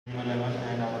Level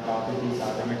and our topic is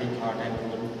automatic hot and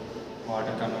cold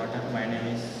water converter. My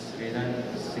name is Sridhar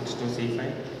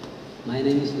 62C5. My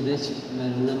name is Sudesh. My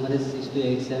roll number is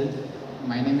 6287.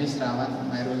 My name is Ravan.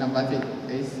 My roll number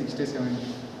is 67.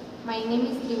 My name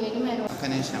is Trivedi. My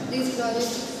Kanesham. This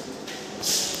objective.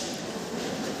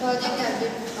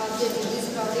 This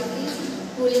project is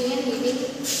cooling and heating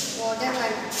water,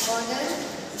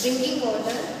 drinking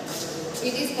water.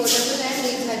 It is portable and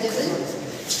rechargeable.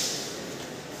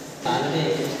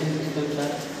 Already existing systems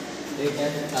are they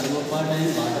get thermopod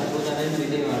and water cooler and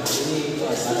mini water.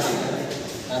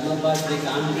 Thermopod they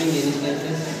can't bring any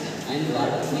gases and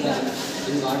water cooler.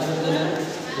 In water cooler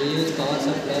we use power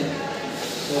supply.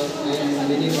 So in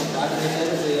mini water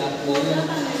heater we are using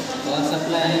power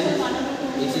supply and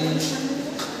it is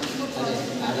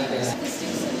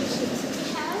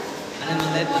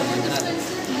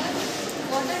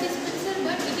water dispenser,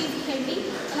 but it is heavy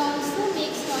and also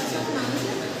makes lots of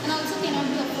noise and also cannot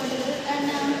be affordable and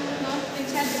not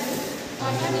rechargeable.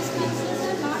 Water dispensers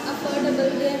are not affordable,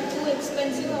 they are too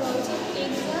expensive or also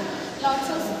takes lots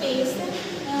of space and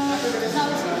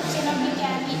also cannot be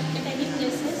carried at any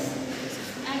places.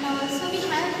 And also we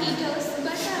have heaters,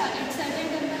 but at certain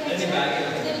temperature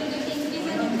they will get increase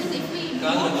and increase. If we do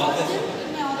not use them, it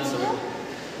may also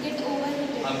get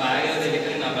overheated.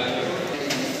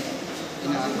 In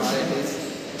our project is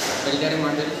filter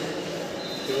model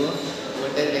to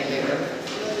voltage regulator.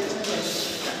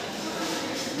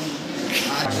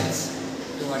 Models,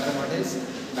 two water models,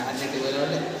 battery 12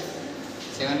 volt,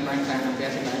 7.5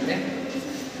 amperes battery.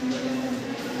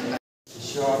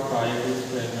 Issue of project is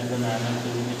to examine the manual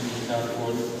using a heat or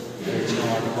cold reaching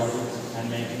water bottles and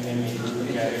making them easy to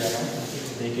carry around.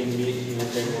 They can be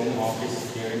used at home,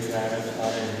 office, during travel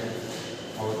or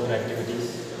outdoor activities.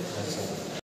 That's all.